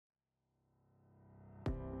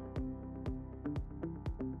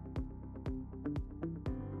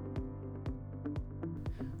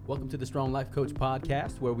Welcome to the Strong Life Coach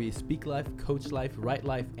podcast, where we speak life, coach life, write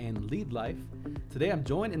life, and lead life. Today, I'm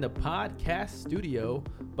joined in the podcast studio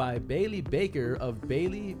by Bailey Baker of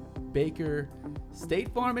Bailey Baker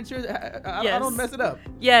State Farm Insurance. I don't mess it up.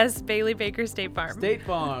 Yes, Bailey Baker State Farm. State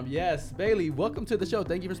Farm, yes. Bailey, welcome to the show.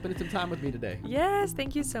 Thank you for spending some time with me today. Yes,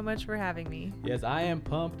 thank you so much for having me. Yes, I am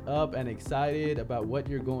pumped up and excited about what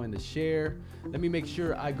you're going to share. Let me make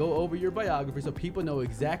sure I go over your biography so people know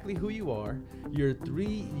exactly who you are. You're 3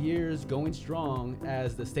 years going strong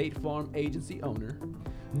as the State Farm agency owner.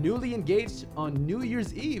 Newly engaged on New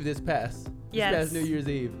Year's Eve this past New Year's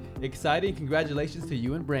Eve. Exciting. Congratulations to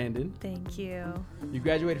you and Brandon. Thank you. You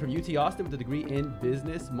graduated from UT Austin with a degree in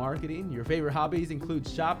business marketing. Your favorite hobbies include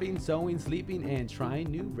shopping, sewing, sleeping, and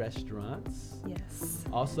trying new restaurants. Yes.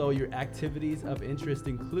 Also, your activities of interest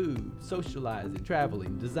include socializing,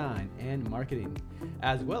 traveling, design, and marketing,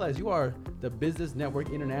 as well as you are the Business Network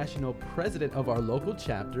International president of our local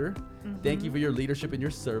chapter. Mm-hmm. Thank you for your leadership and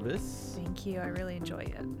your service. Thank you. I really enjoy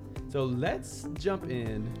it. So let's jump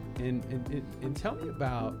in and tell me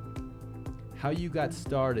about how you got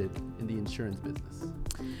started in the insurance business.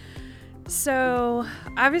 So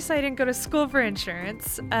obviously I didn't go to school for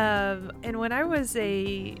insurance. And when I was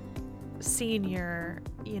a senior,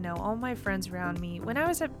 all my friends around me, when I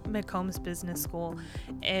was at McCombs Business School,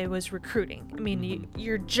 it was recruiting. I mean,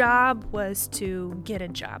 your job was to get a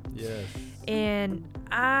job. Yes. And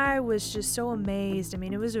I was just so amazed. I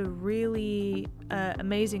mean, it was a really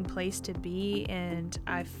amazing place to be. And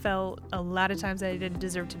I felt a lot of times I didn't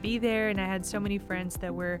deserve to be there. And I had so many friends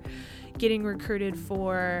that were getting recruited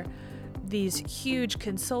for these huge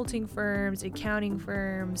consulting firms, accounting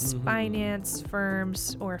firms, finance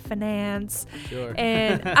firms, or finance. Sure.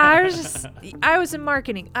 And I was in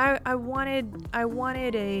marketing. I wanted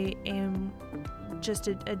a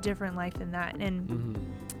different life than that.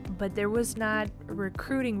 And but there was not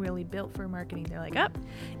recruiting really built for marketing. They're like,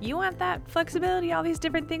 you want that flexibility, all these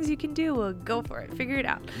different things you can do? Well, go for it, figure it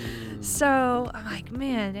out. So I'm like,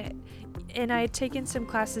 man. And I had taken some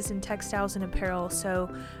classes in textiles and apparel,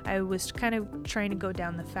 so I was kind of trying to go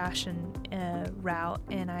down the fashion route,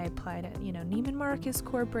 and I applied at, Neiman Marcus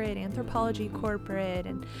corporate, Anthropologie corporate,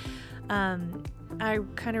 and I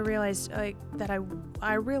kind of realized that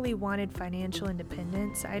I really wanted financial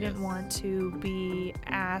independence. I didn't want to be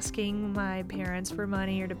asking my parents for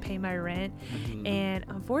money or to pay my rent, and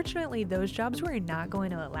unfortunately, those jobs were not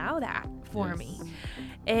going to allow that for me.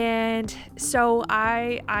 And so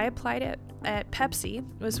I applied at Pepsi.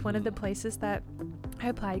 It was one of the places that I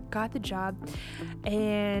applied, got the job,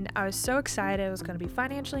 and I was so excited. I was going to be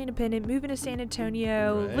financially independent, moving to San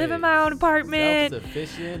Antonio, live in my own apartment.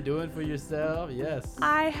 Self-sufficient, doing for yourself, yes.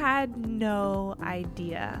 I had no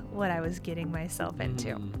idea what I was getting myself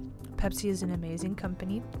into. Pepsi is an amazing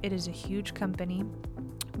company. It is a huge company.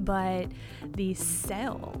 But the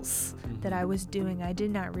sales that I was doing, I did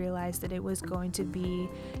not realize that it was going to be,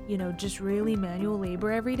 just really manual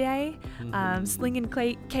labor every day. Slinging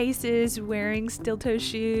cases, wearing steel-toe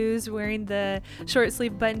shoes, wearing the short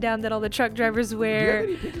sleeve button down that all the truck drivers wear.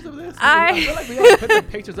 Do you have any pictures of this? I feel like we gotta put some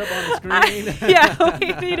pictures up on the screen.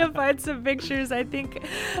 We need to find some pictures. I think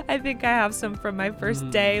I have some from my first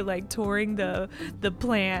day, like touring the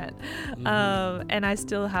plant. And I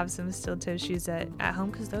still have some steel-toe shoes at home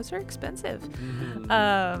because those are expensive.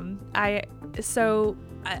 I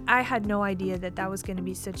had no idea that was going to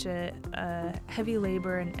be such a heavy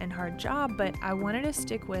labor and hard job, but I wanted to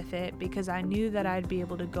stick with it because I knew that I'd be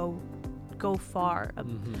able to go far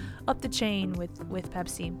up the chain with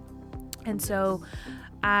Pepsi. And so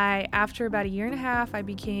after about 1.5 years, I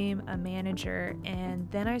became a manager, and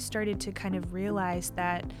then I started to kind of realize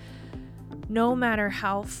that no matter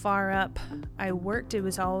how far up I worked, it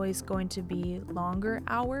was always going to be longer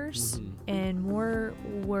hours and more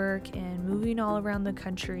work and moving all around the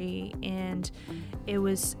country, and it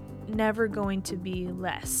was never going to be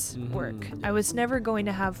less work. I was never going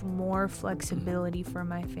to have more flexibility for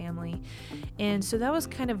my family. And so that was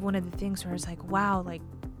kind of one of the things where I was like, wow,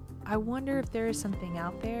 I wonder if there is something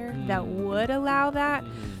out there that would allow that.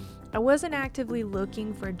 I wasn't actively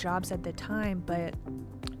looking for jobs at the time, but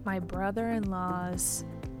my brother-in-law's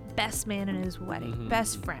best man in his wedding,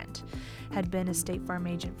 best friend, had been a State Farm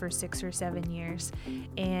agent for 6 or 7 years.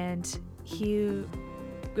 And he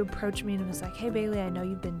approached me and was like, hey, Bailey, I know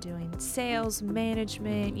you've been doing sales,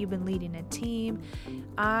 management, you've been leading a team.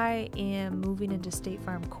 I am moving into State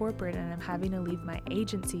Farm corporate, and I'm having to leave my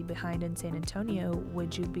agency behind in San Antonio.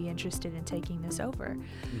 Would you be interested in taking this over?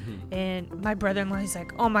 And my brother-in-law is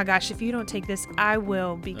like, oh my gosh, if you don't take this, I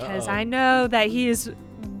will, because I know that he is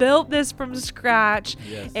built this from scratch.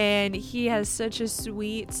 Yes. And he has such a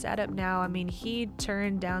sweet setup now. I mean, he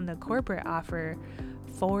turned down the corporate offer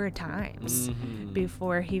 4 times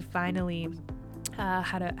before he finally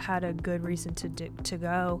had a good reason to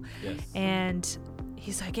go. Yes. And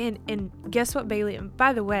he's like, and guess what, Bailey? And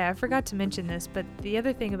by the way, I forgot to mention this, but the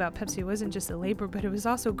other thing about Pepsi wasn't just the labor, but it was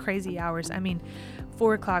also crazy hours. I mean,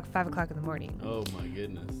 4 o'clock, 5 o'clock in the morning. Oh my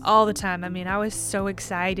goodness. All the time. I mean, I was so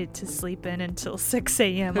excited to sleep in until 6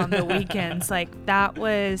 a.m. on the weekends. Like that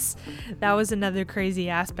was another crazy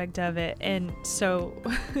aspect of it. And so,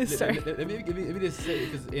 sorry. Let me just say,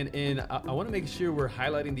 because I want to make sure we're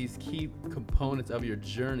highlighting these key components of your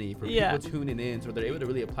journey for people tuning in, so they're able to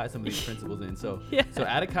really apply some of these principles in. So, so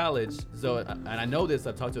out of college, and I know this,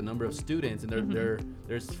 I've talked to a number of students, and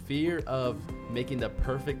there's fear of making the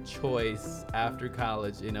perfect choice after college.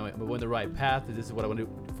 You know, am I going the right path? This is what I want to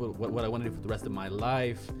do what I want to do for the rest of my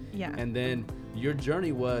life. Yeah. And then your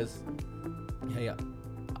journey was, hey,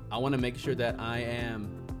 I want to make sure that I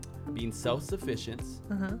am being self-sufficient,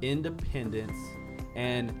 independent,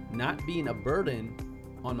 and not being a burden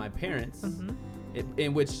on my parents.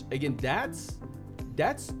 In which, again, that's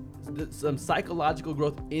some psychological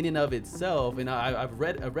growth in and of itself. And I've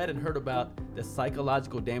read and heard about the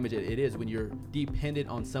psychological damage it is when you're dependent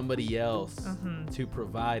on somebody else to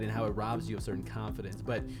provide, and how it robs you of certain confidence.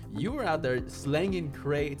 But you were out there slanging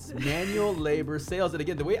crates, manual labor, sales. And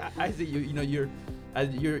again, the way I see you, you know, you're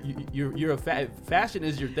fashion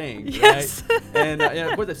is your thing, yes. right? And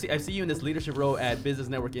of course, I see you in this leadership role at Business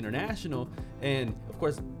Network International, and of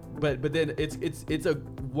course, but then it's a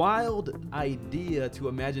wild idea to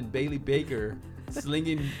imagine Bailey Baker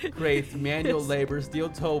slinging crates, manual labor, steel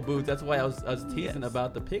toe boots. That's why I was teasing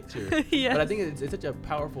about the picture. But I think it's such a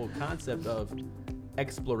powerful concept of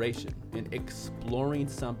exploration and exploring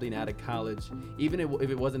something out of college, even if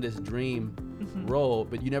it wasn't this dream role,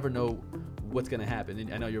 but you never know what's going to happen.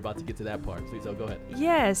 And I know you're about to get to that part, so go ahead.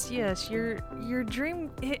 Yes, your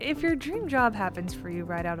dream, if your dream job happens for you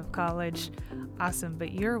right out of college, awesome,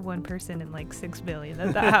 but you're one person in like 6 billion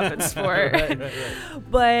that happens for. right.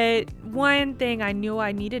 But one thing, I knew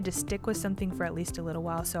I needed to stick with something for at least a little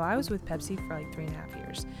while, so I was with Pepsi for like 3.5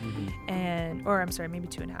 years, or I'm sorry, maybe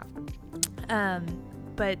 2.5.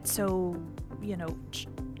 But so, you know,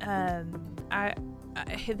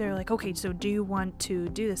 they're like, okay, so do you want to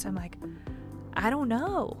do this? I'm like, I don't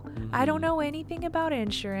know. I don't know anything about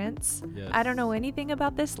insurance. Yes. I don't know anything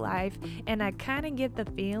about this life. And I kind of get the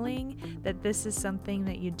feeling that this is something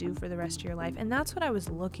that you do for the rest of your life. And that's what I was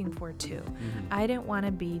looking for too. I didn't want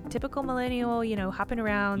to be typical millennial, you know, hopping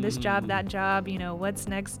around this job, that job, you know, what's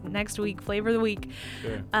next week, flavor of the week.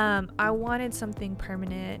 Sure. I wanted something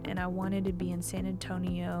permanent, and I wanted to be in San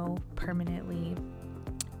Antonio permanently.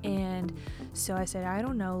 And so I said, I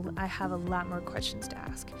don't know, I have a lot more questions to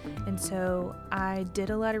ask. And so I did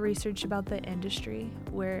a lot of research about the industry,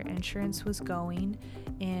 where insurance was going,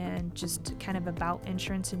 and just kind of about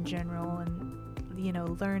insurance in general, and, you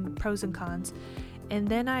know, learned pros and cons. And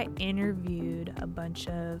then I interviewed a bunch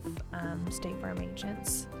of State Farm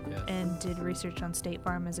agents and did research on State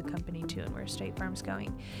Farm as a company too, and where State Farm's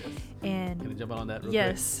going. Yes. And can I jump on that real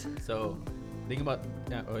yes. quick? So think about,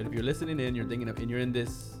 or if you're listening in, you're thinking of, and you're in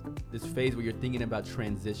this phase where you're thinking about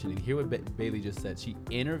transitioning. Hear what Bailey just said. She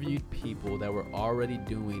interviewed people that were already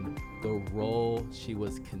doing the role she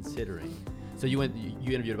was considering. So you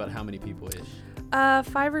interviewed about how many people ish?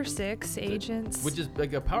 5 or 6 agents. Which is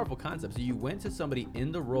like a powerful concept. So you went to somebody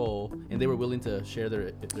in the role, and they were willing to share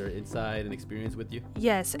their insight and experience with you?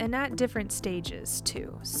 Yes, and at different stages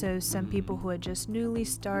too. So some people who had just newly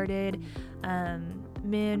started,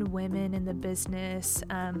 men, women in the business.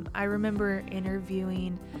 I remember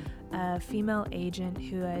interviewing a female agent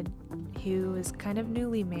who was kind of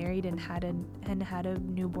newly married and had a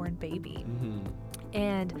newborn baby.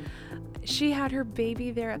 And she had her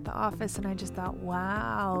baby there at the office, and I just thought,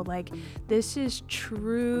 wow, like this is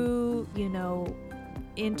true, you know,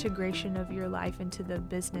 integration of your life into the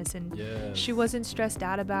business. And she wasn't stressed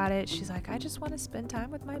out about it. She's like, I just want to spend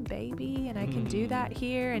time with my baby, and I can do that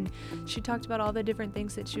here. And she talked about all the different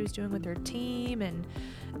things that she was doing with her team,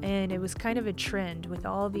 and it was kind of a trend with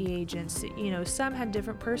all the agents. You know, some had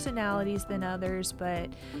different personalities than others,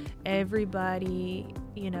 but everybody,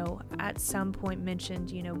 you know, at some point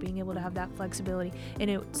mentioned, you know, being able to have that flexibility. And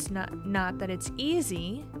it's not that it's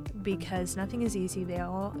easy, because nothing is easy. They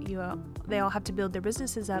all have to build their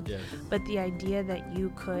businesses up. But the idea that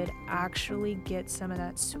you could actually get some of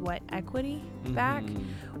that sweat equity back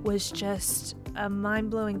was just a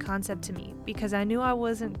mind-blowing concept to me, because I knew I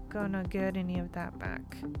wasn't gonna get any of that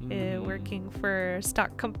back working for a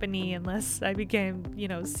stock company unless I became,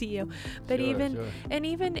 CEO. But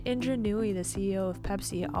even Indra Nooyi, the CEO of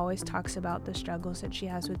Pepsi, always talks about the struggles that she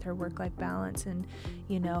has with her work-life balance, and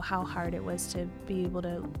how hard it was to be able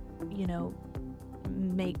to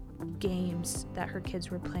make games that her kids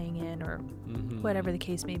were playing in, or whatever the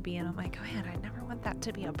case may be. And I'm like, man, I never want that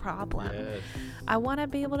to be a problem. Yes. I want to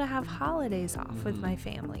be able to have holidays off with my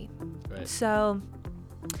family. Right. So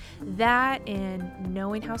that, and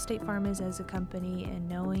knowing how State Farm is as a company and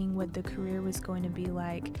knowing what the career was going to be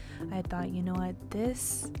like, I thought, you know what,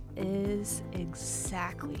 this is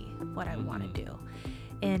exactly what I want to do.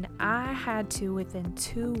 And I had to, within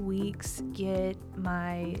 2 weeks, get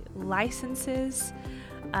my licenses,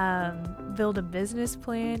 build a business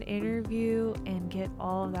plan, interview, and get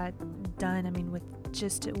all of that done. I mean, with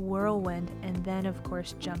just a whirlwind, and then, of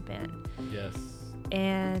course, jump in. Yes.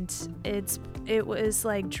 And it was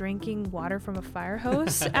like drinking water from a fire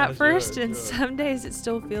hose at first, and some days it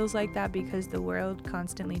still feels like that, because the world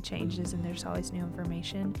constantly changes and there's always new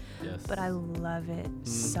information. Yes. But I love it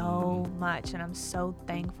so much, and I'm so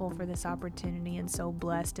thankful for this opportunity and so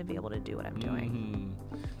blessed to be able to do what I'm doing.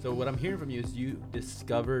 So what I'm hearing from you is you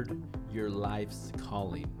discovered your life's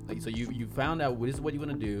calling. Like, so you found out this is what you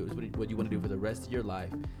want to do, is what you want to do for the rest of your life.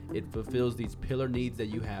 It fulfills these pillar needs that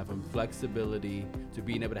you have, from flexibility to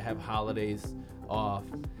being able to have holidays off,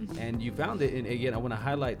 and you found it. And again, I want to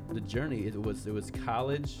highlight the journey. It was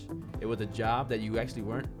college. It was a job that you actually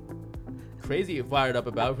weren't crazy fired up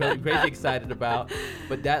about, crazy excited about,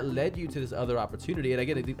 but that led you to this other opportunity. And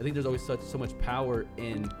again, I think there's always so much power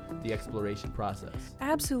in the exploration process.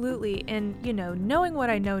 Absolutely. And knowing what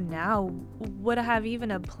I know now, would I have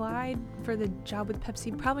even applied for the job with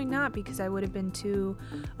Pepsi? Probably not, because I would have been too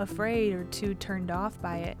afraid or too turned off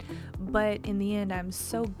by it. But in the end, I'm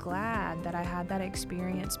so glad that I had that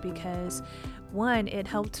experience, because one, it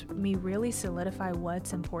helped me really solidify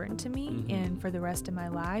what's important to me and for the rest of my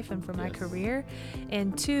life and for my career.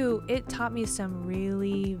 And two, it taught me some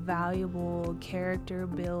really valuable character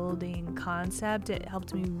building concept. It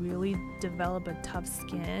helped me really develop a tough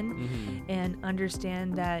skin and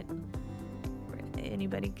understand that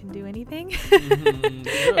anybody can do anything.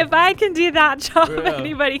 If I can do that job,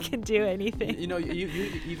 anybody can do anything. You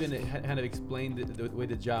even kind of explained the way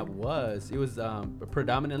the job was. It was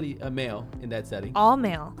predominantly a male in that setting. All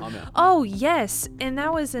male. Oh, yes. And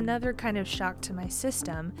that was another kind of shock to my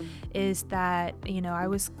system, is that, I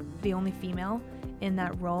was the only female in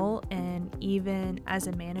that role, and even as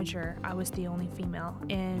a manager, I was the only female.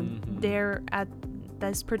 And there at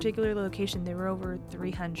this particular location, there were over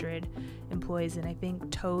 300 employees, and I think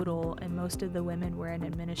total, and most of the women were in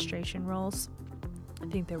administration roles. I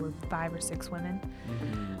think there were 5 or 6 women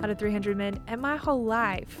out of 300 men. And my whole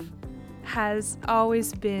life has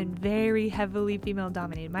always been very heavily female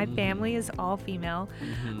dominated. My family is all female.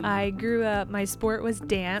 I grew up, my sport was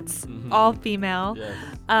dance, all female.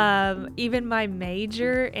 Yes. Even my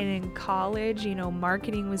major, and in college,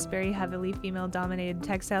 marketing was very heavily female dominated,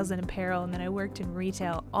 textiles and apparel, and then I worked in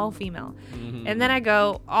retail, all female. And then I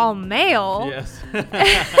go all male. Yes.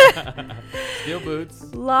 Steel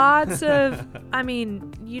boots. Lots of,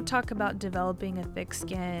 you talk about developing a thick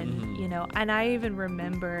skin, and I even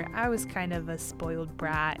remember I was kind of a spoiled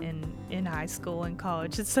brat in high school and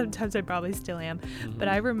college, and sometimes I probably still am. But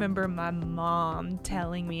I remember my mom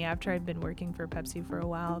telling me, after I'd been working for Pepsi for a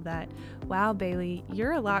while, that, wow, Bailey,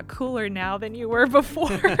 you're a lot cooler now than you were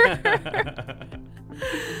before.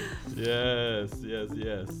 Yes.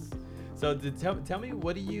 So tell me,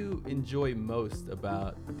 what do you enjoy most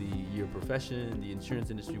about your profession, the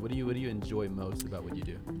insurance industry? What do you enjoy most about what you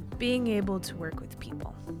do? Being able to work with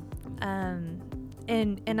people.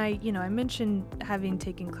 And I mentioned having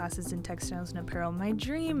taken classes in textiles and apparel. My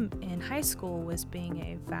dream in high school was being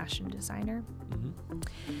a fashion designer.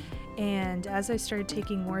 And as I started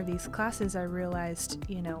taking more of these classes, I realized,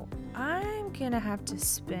 I'm going to have to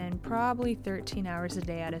spend probably 13 hours a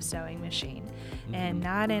day at a sewing machine and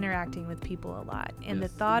not interacting with people a lot. And the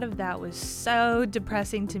thought of that was so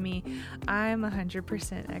depressing to me. I'm 100%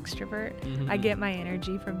 extrovert. I get my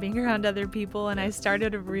energy from being around other people, and I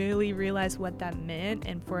started to really realize what that meant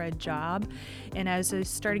and for a job. And as I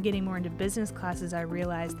started getting more into business classes, I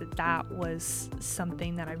realized that was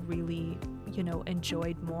something that I really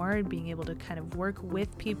enjoyed more, being able to kind of work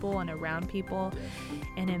with people and around people.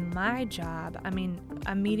 And in my job, I mean,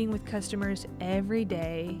 I'm meeting with customers every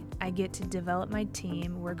day. I get to develop my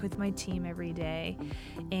team, work with my team every day,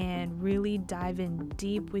 and really dive in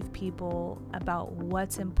deep with people about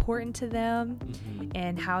what's important to them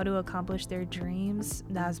and how to accomplish their dreams.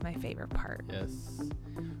 That's my favorite part. Yes.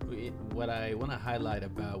 What I want to highlight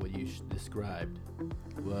about what you described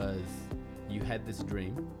was you had this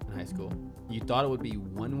dream in high school. You thought it would be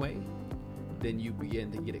one way. Then you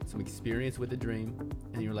begin to get some experience with the dream.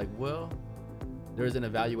 And you're like, well, there's an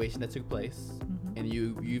evaluation that took place. And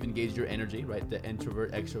you've engaged your energy, right? The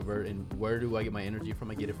introvert, extrovert, and where do I get my energy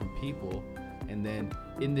from? I get it from people. And then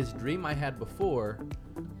in this dream I had before,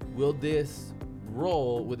 will this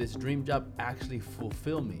role with this dream job actually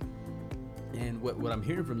fulfill me? And what I'm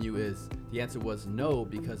hearing from you is the answer was no,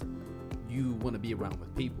 because you want to be around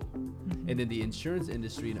with people. And then the insurance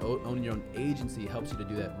industry and owning your own agency helps you to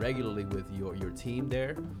do that regularly with your team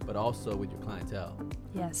there, but also with your clientele.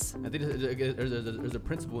 Yes. I think there's a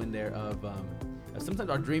principle in there of sometimes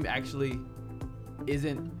our dream actually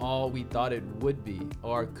isn't all we thought it would be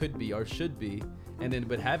or could be or should be. And then,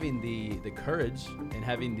 but having the courage and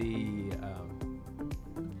having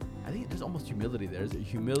I think there's almost humility there. There's a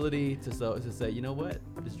humility to say, you know what,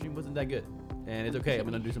 this dream wasn't that good. And it's okay, I'm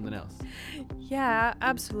gonna do something else. Yeah,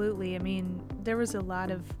 absolutely. I mean, there was a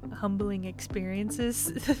lot of humbling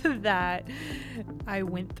experiences that I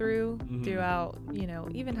went through throughout,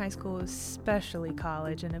 even high school, especially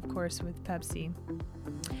college, and of course with Pepsi.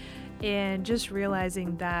 And just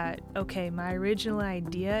realizing that, okay, my original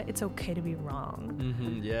idea, it's okay to be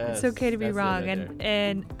wrong. Yes. It's okay to be wrong.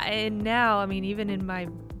 Right And now, I mean, even in my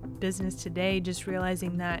business today, just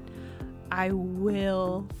realizing that I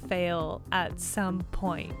will fail at some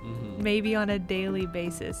point, maybe on a daily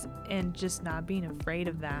basis, and just not being afraid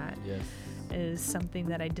of that is something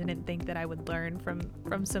that I didn't think that I would learn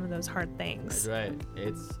from some of those hard things. That's right.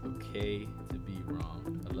 It's okay to be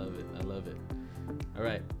wrong. I love it. All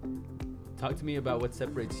right. Talk to me about what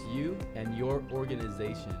separates you and your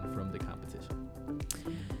organization from the competition.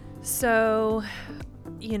 So,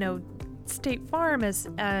 State Farm as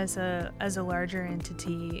a larger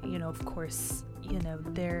entity, of course,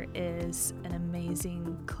 there is an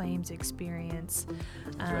amazing claims experience.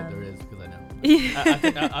 That's right, there is, because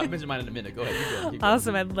I know. I'll mention mine in a minute. Go ahead. Keep going.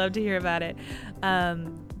 Awesome. I'd love to hear about it.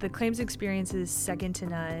 The claims experience is second to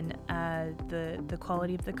none. The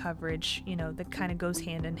quality of the coverage, that kind of goes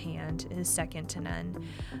hand in hand, is second to none.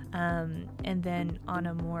 And then on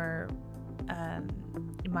a more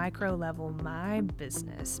micro level, my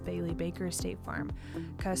business, Bailey Baker State Farm,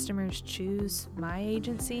 customers choose my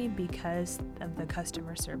agency because of the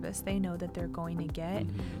customer service they know that they're going to get,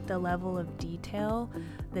 the level of detail,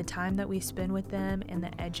 the time that we spend with them, and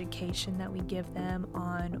the education that we give them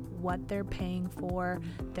on what they're paying for,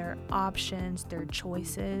 their options, their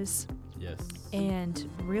choices. Yes. And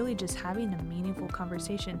really just having a meaningful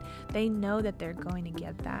conversation. They know that they're going to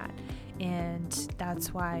get that. And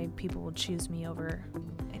that's why people will choose me over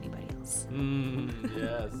anybody else.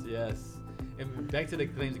 Yes. And back to the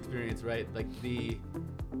claims experience, right? Like the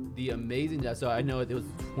amazing job. So I know it was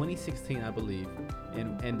 2016, I believe.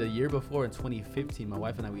 And the year before, in 2015, my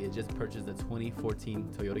wife and I, we had just purchased a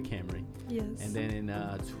 2014 Toyota Camry. Yes. And then in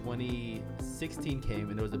 2016 came,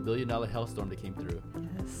 and there was a $1 billion hailstorm that came through.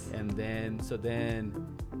 Yes. And then,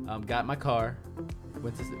 got my car,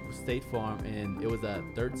 went to State Farm, and it was a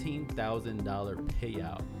 $13,000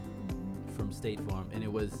 payout from State Farm. And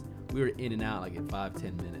we were in and out like in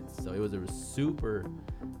 5-10 minutes. So it was a super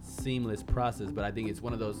seamless process, but I think it's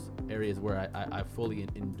one of those areas where I fully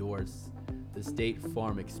endorse the State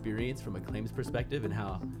Farm experience from a claims perspective, and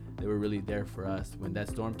how they were really there for us when that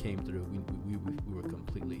storm came through. We were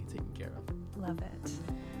completely taken care of. Love it.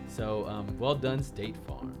 So well done, State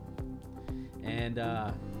Farm. And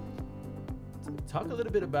talk a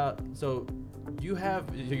little bit about, so you're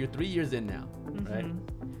 3 years in now, right?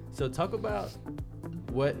 So talk about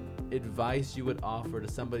what advice you would offer to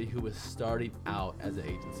somebody who was starting out as an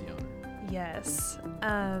agency owner. Yes.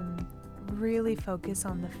 Really focus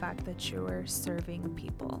on the fact that you're serving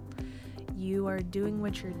people. You are doing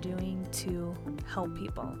what you're doing to help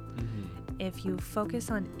people. If you focus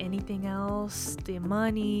on anything else, the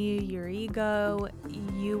money, your ego,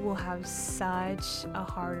 you will have such a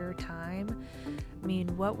harder time. I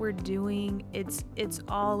mean, what we're doing, it's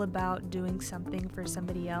all about doing something for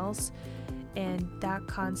somebody else. And that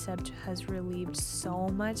concept has relieved so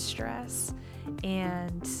much stress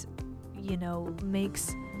and,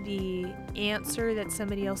 makes the answer that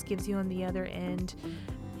somebody else gives you on the other end,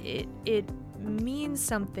 it means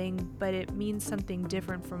something, but it means something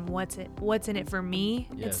different from what's in it for me.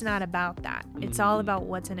 Yes. It's not about that. It's all about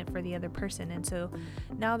what's in it for the other person. And so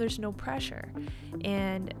now there's no pressure.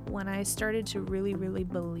 And when I started to really, really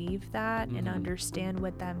believe that and understand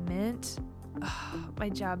what that meant, my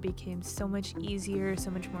job became so much easier,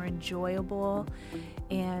 so much more enjoyable,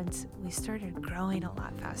 and we started growing a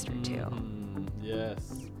lot faster too.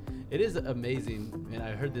 Yes. It is amazing, and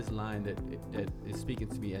I heard this line that is speaking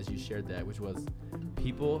to me as you shared that, which was,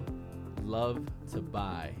 people love to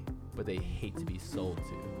buy, but they hate to be sold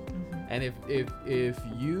to. And if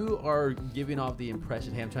you are giving off the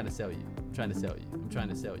impression, hey, I'm trying to sell you,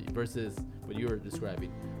 versus what you were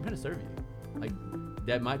describing, I'm trying to serve you. Like,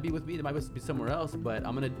 that might be with me, that might be somewhere else, but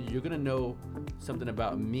you're gonna know something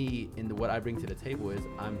about me, and what I bring to the table is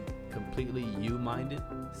I'm completely you-minded,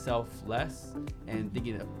 selfless, and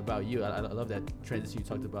thinking about you. I love that transition you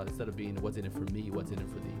talked about. Instead of being what's in it for me, what's in it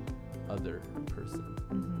for the other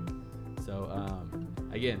person. So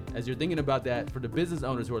again, as you're thinking about that, for the business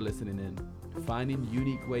owners who are listening in, finding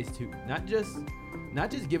unique ways to not just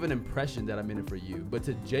give an impression that I'm in it for you, but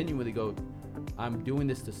to genuinely go, I'm doing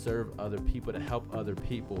this to serve other people, to help other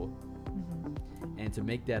people, and to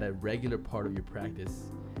make that a regular part of your practice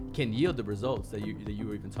can yield the results that you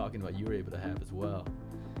were even talking about, you were able to have as well.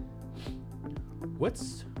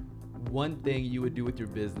 What's one thing you would do with your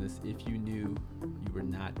business if you knew you were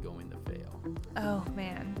not going to fail? Oh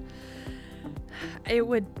man, it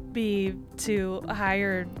would be to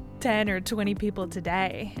hire 10 or 20 people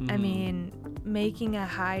today. I mean, making a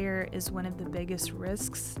hire is one of the biggest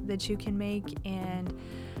risks that you can make. And,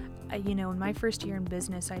 in my first year in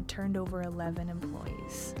business, I turned over 11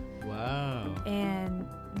 employees. Wow. And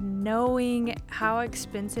knowing how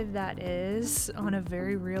expensive that is on a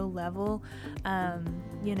very real level,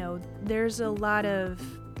 there's a lot of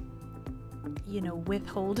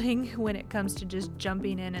withholding when it comes to just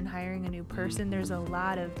jumping in and hiring a new person. There's a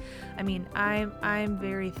lot of, I'm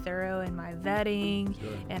very thorough in my vetting,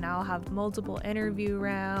 and I'll have multiple interview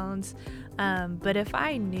rounds. But if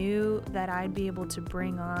I knew that I'd be able to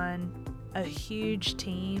bring on a huge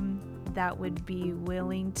team that would be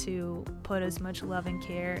willing to put as much love and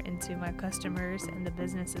care into my customers and the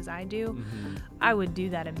business as I do, I would do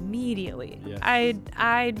that immediately. Yes.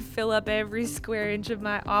 I'd fill up every square inch of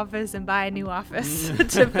my office and buy a new office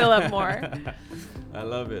to fill up more. I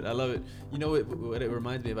love it. You know what it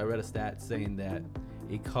reminds me of? I read a stat saying that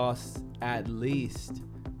it costs at least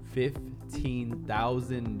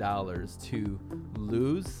 $15,000 to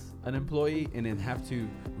lose an employee and then have to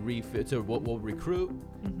refill, so we'll recruit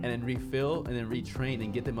and then refill and then retrain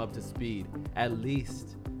and get them up to speed, at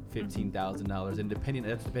least $15,000, and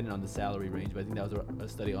that's depending on the salary range, but I think that was a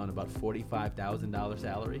study on about $45,000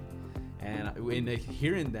 salary. And in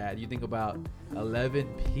hearing that, you think about 11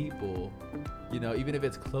 people, even if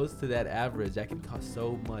it's close to that average, that can cost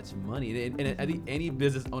so much money. And I think any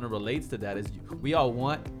business owner relates to that, is we all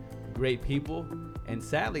want great people, and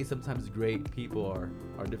sadly sometimes great people are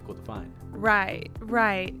difficult to find. Right.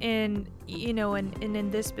 And and in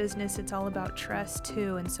this business, it's all about trust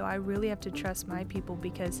too. And so I really have to trust my people,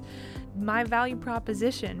 because my value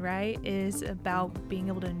proposition, right, is about being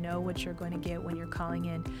able to know what you're going to get when you're calling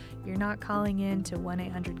in. You're not calling in to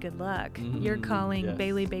 1-800-GOOD-LUCK. You're calling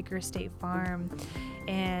Bailey Baker State Farm.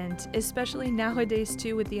 And especially nowadays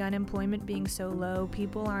too, with the unemployment being so low,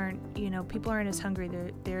 people aren't as hungry.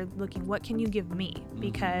 They're looking, what can you give me?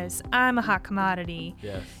 Because I'm a hot commodity.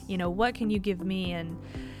 Yes. What can you give me? And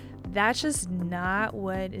that's just not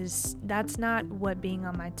what being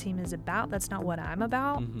on my team is about. That's not what I'm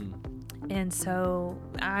about. And so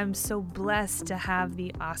I'm so blessed to have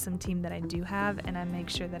the awesome team that I do have, and I make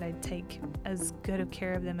sure that I take as good of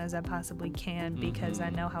care of them as I possibly can, because I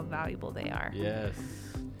know how valuable they are. Yes.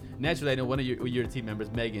 Naturally, I know one of your team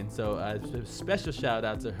members, Megan, so a special shout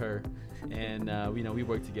out to her. And we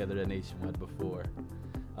worked together at Nationwide before.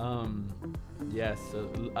 Yes,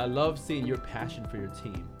 so I love seeing your passion for your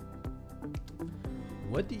team.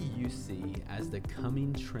 What do you see as the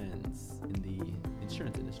coming trends in the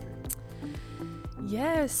insurance industry?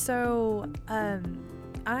 Yes, so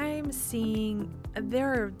I'm seeing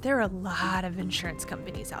there are a lot of insurance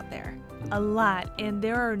companies out there, a lot, and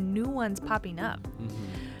there are new ones popping up.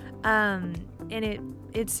 And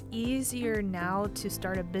it's easier now to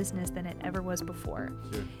start a business than it ever was before.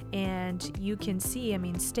 Sure. And you can see,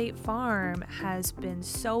 State Farm has been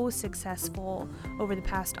so successful over the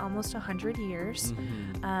past almost 100 years.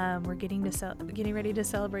 We're getting ready to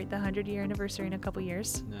celebrate the 100-year anniversary in a couple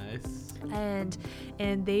years. Nice. And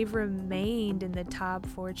they've remained in the top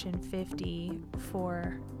Fortune 50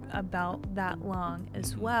 for about that long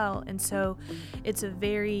as Mm-hmm. well. And so it's a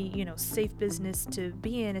very, safe business to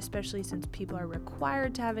be in, especially since people are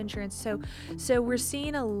required to have insurance. So we're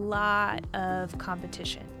seeing a lot of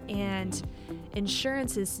competition, and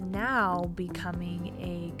insurance is now becoming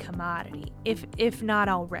a commodity, if not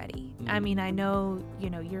already. I mean, I know,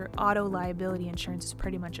 your auto liability insurance is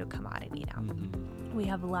pretty much a commodity now. Mm-hmm. We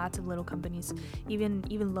have lots of little companies, even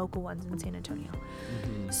local ones in San Antonio.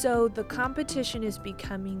 Mm-hmm. So the competition is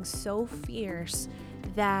becoming so fierce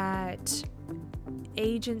that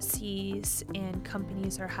agencies and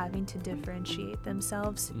companies are having to differentiate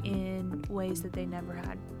themselves in ways that they never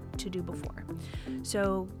had to do before.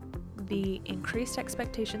 So the increased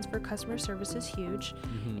expectations for customer service is huge,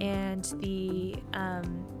 and the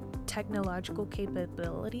technological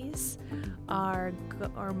capabilities are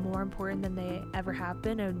more important than they ever have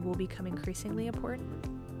been, and will become increasingly important.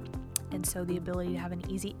 And so the ability to have an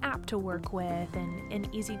easy app to work with, and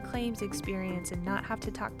an easy claims experience, and not have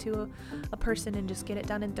to talk to a person and just get it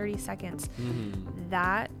done in 30 seconds,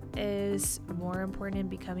 that is more important and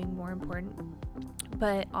becoming more important.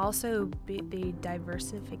 But also the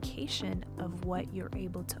diversification of what you're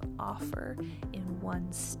able to offer in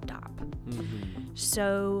one stop.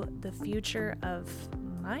 So the future of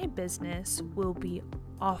my business will be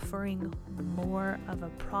offering more of a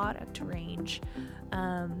product range,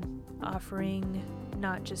 offering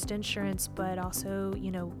not just insurance, but also,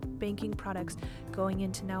 banking products, going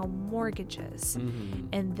into now mortgages,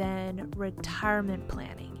 and then retirement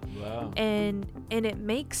planning. Wow. And it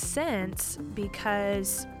makes sense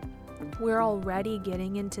because we're already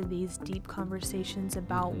getting into these deep conversations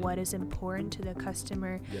about what is important to the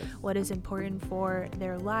customer, Yes. what is important for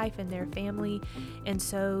their life and their family. And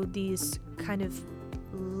so these kind of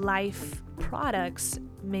life products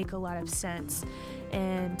make a lot of sense,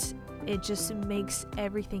 and it just makes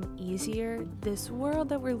everything easier. This world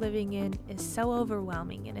that we're living in is so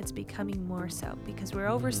overwhelming, and it's becoming more so because we're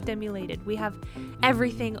overstimulated. We have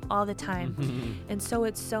everything all the time. And so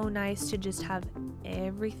it's so nice to just have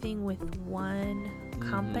everything with one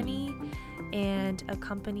company, and a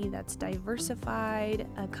company that's diversified,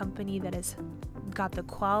 a company that has got the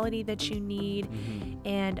quality that you need,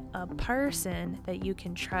 and a person that you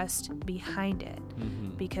can trust behind it.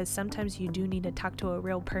 Because sometimes you do need to talk to a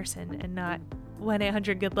real person and not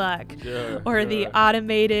 1-800 good luck or the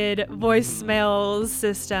automated voicemail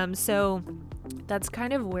system. So that's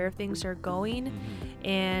kind of where things are going,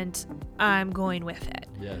 and I'm going with it.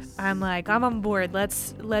 Yes. I'm on board.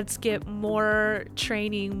 Let's get more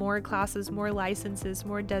training, more classes, more licenses,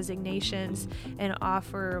 more designations, and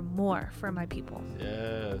offer more for my people.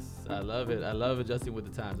 Yes, I love it. I love adjusting with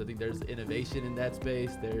the times. I think there's innovation in that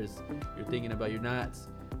space. You're thinking about, you're not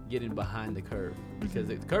getting behind the curve, because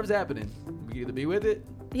the curve's happening. You can either be with it,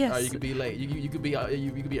 Yes. or you could be late. You could be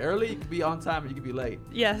early, you could be on time, or you could be late.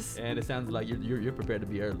 Yes. And it sounds like you're prepared to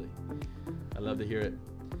be early. I love to hear it.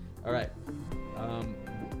 All right.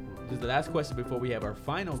 Just the last question before we have our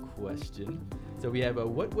final question. So we have,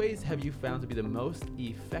 what ways have you found to be the most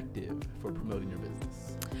effective for promoting your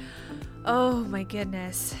business? Oh my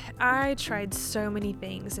goodness. I tried so many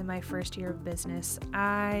things in my first year of business.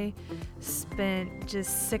 I spent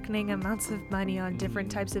just sickening amounts of money on different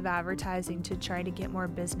types of advertising to try to get more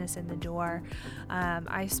business in the door.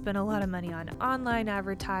 I spent a lot of money on online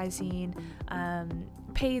advertising,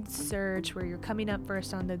 paid search, where you're coming up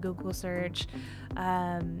first on the Google search.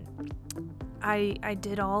 I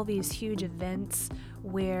did all these huge events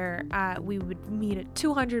where we would meet at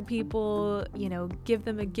 200 people, give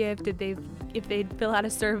them a gift if they'd fill out a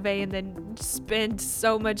survey, and then spend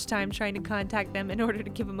so much time trying to contact them in order to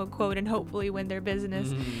give them a quote and hopefully win their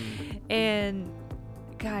business. And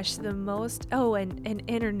gosh, and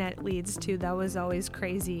internet leads too. That was always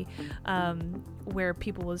crazy, where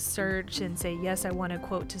people will search and say, yes, I want a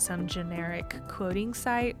quote to some generic quoting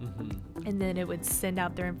site. And then it would send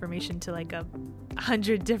out their information to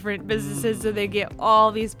 100 different businesses. So they get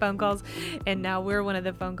all these phone calls. And now we're one of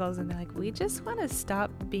the phone calls, and they're like, we just want to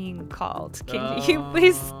stop being called. Can you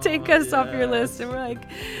please take us off your list? And we're like,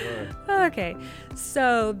 Sure. Okay.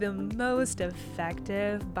 So the most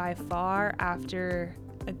effective by far, after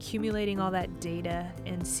accumulating all that data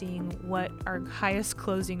and seeing what our highest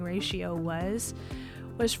closing ratio was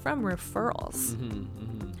from referrals.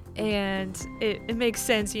 And it makes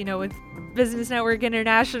sense, with Business Network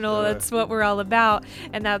International. Sure. That's what we're all about.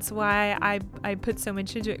 And that's why I put so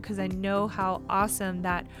much into it, because I know how awesome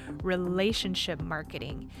that relationship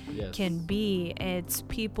marketing Yes. can be. It's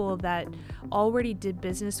people that already did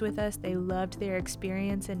business with us. They loved their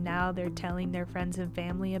experience, and now they're telling their friends and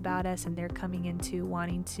family about us, and they're coming into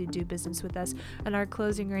wanting to do business with us. And our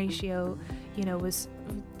closing ratio, was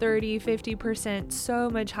 30-50%, so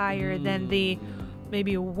much higher than the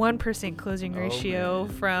maybe 1% closing ratio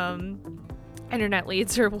from internet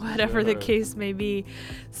leads or whatever the case may be.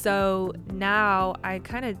 So now I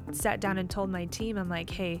kind of sat down and told my team, I'm like,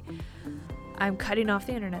 hey, I'm cutting off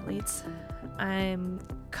the internet leads. I'm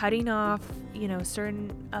cutting off,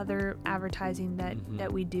 certain other advertising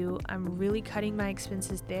that we do. I'm really cutting my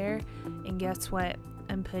expenses there. And guess what?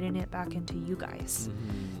 I'm putting it back into you guys.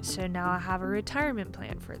 So now I have a retirement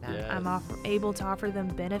plan for them. Yes. I'm able to offer them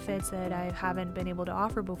benefits that I haven't been able to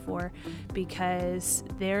offer before, because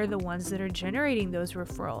they're the ones that are generating those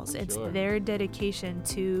referrals. It's their dedication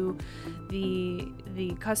to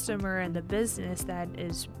the customer and the business that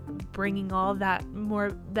is bringing all that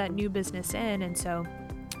new business in. And so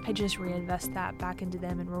I just reinvest that back into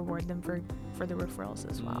them and reward them for the referrals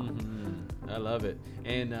as well. I love it.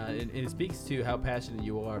 And it speaks to how passionate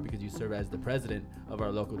you are, because you serve as the president of our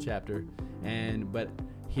local chapter. But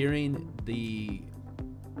hearing the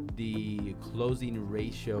closing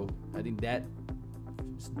ratio, I think that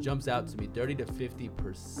jumps out to me, 30 to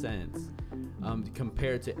 50%,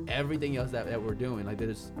 compared to everything else that we're doing. Like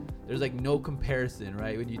there's like no comparison,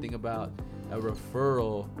 right? When you think about a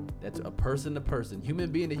referral, that's a person to person,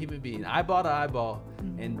 human being to human being, eyeball to eyeball,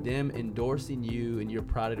 and them endorsing you and your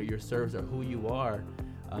product or your service or who you are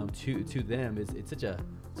to them, it's such a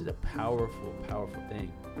powerful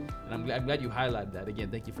thing. And I'm glad you highlighted that.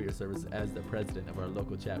 Again, thank you for your service as the president of our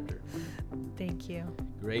local chapter. Thank you.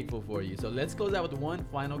 Grateful for you. So let's close out with one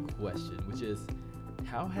final question, which is,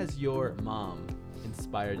 how has your mom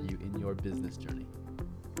inspired you in your business journey?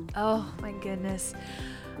 Oh my goodness.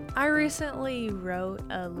 I recently wrote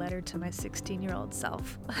a letter to my 16-year-old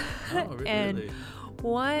self. Oh, really? And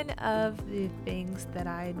one of the things that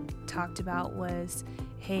I talked about was,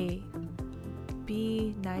 hey,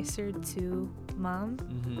 be nicer to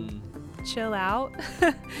mom. Chill out,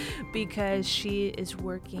 because she is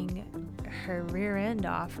working her rear end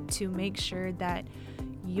off to make sure that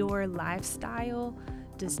your lifestyle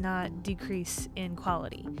does not decrease in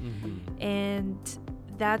quality. And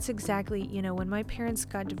that's exactly, when my parents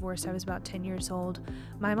got divorced, I was about 10 years old.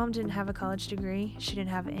 My mom didn't have a college degree. She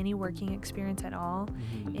didn't have any working experience at all.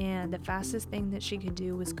 And the fastest thing that she could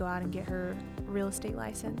do was go out and get her real estate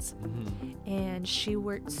license. And she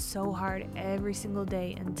worked so hard every single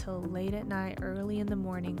day until late at night, early in the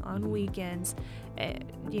morning, on weekends,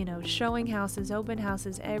 showing houses, open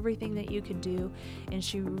houses, everything that you could do. And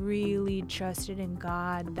she really trusted in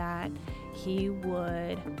God that He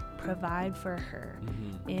would provide for her,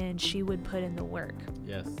 and she would put in the work.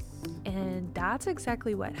 Yes. And that's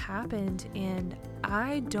exactly what happened. And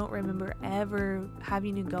I don't remember ever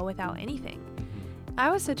having to go without anything.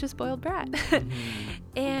 I was such a spoiled brat.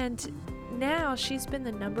 And now she's been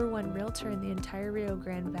the #1 realtor in the entire Rio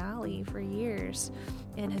Grande Valley for years,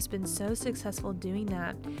 and has been so successful doing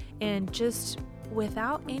that. And just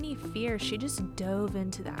without any fear, she just dove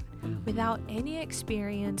into that without any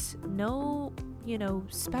experience, no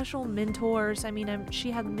special mentors. I mean, she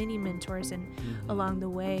had many mentors along the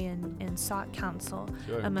way, and sought counsel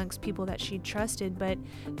amongst people that she trusted, but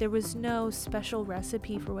there was no special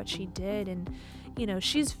recipe for what she did. And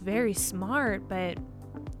she's very smart, but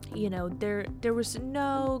there was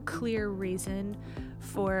no clear reason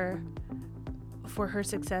for her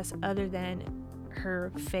success other than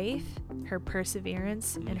her faith, her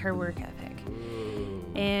perseverance, and her work ethic.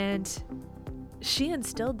 And she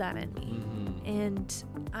instilled that in me. And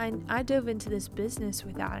I dove into this business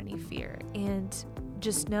without any fear, and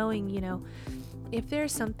just knowing, if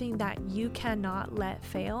there's something that you cannot let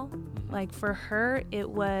fail, like for her, it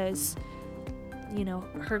was,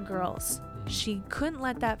 her girls. She couldn't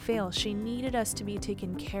let that fail. She needed us to be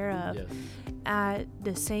taken care of at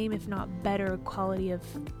the same, if not better, quality of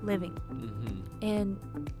living. And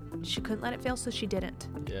she couldn't let it fail, so she didn't.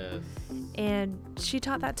 Yes. And she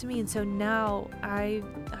taught that to me. And so now I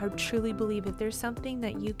truly believe, if there's something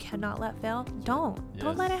that you cannot let fail, don't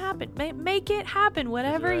let it happen. Make it happen.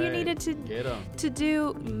 Whatever you needed to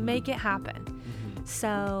do, make it happen.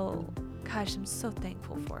 So gosh, I'm so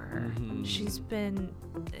thankful for her. She's been,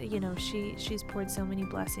 she's poured so many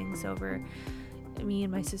blessings over me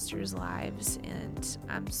and my sister's lives, and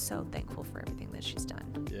I'm so thankful for everything that she's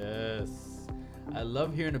done. Yes. I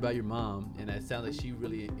love hearing about your mom, and it sounds like she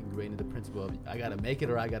really ingrained the principle of I gotta make it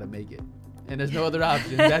or I gotta make it, and there's no other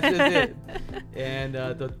option. That's just it. And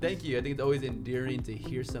so thank you. I think it's always endearing to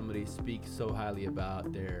hear somebody speak so highly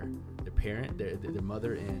about their parent, their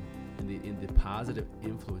mother, and the positive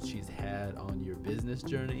influence she's had on your business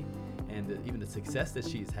journey, and even the success that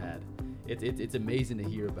she's had. It's amazing to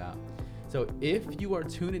hear about. So if you are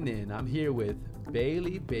tuning in, I'm here with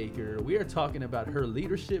Bailey Baker. We are talking about her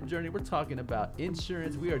leadership journey. We're talking about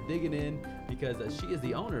insurance. We are digging in because she is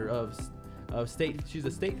the owner of she's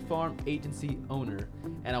a State Farm agency owner.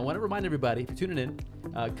 And I want to remind everybody, if you're tuning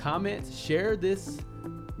in, comment, share this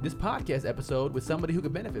podcast episode with somebody who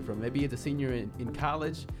could benefit from it. Maybe it's a senior in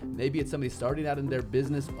college. Maybe it's somebody starting out in their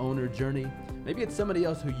business owner journey. Maybe it's somebody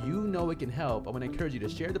else who you know it can help. I want to encourage you to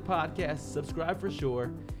share the podcast, subscribe for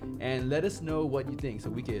sure, and let us know what you think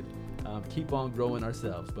so we could keep on growing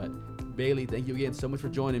ourselves. But Bailey, thank you again so much for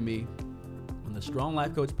joining me on the Strong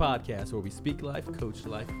Life Coach podcast, where we speak life, coach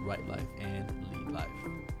life, write life, and lead life.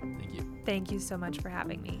 Thank you. Thank you so much for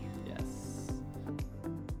having me.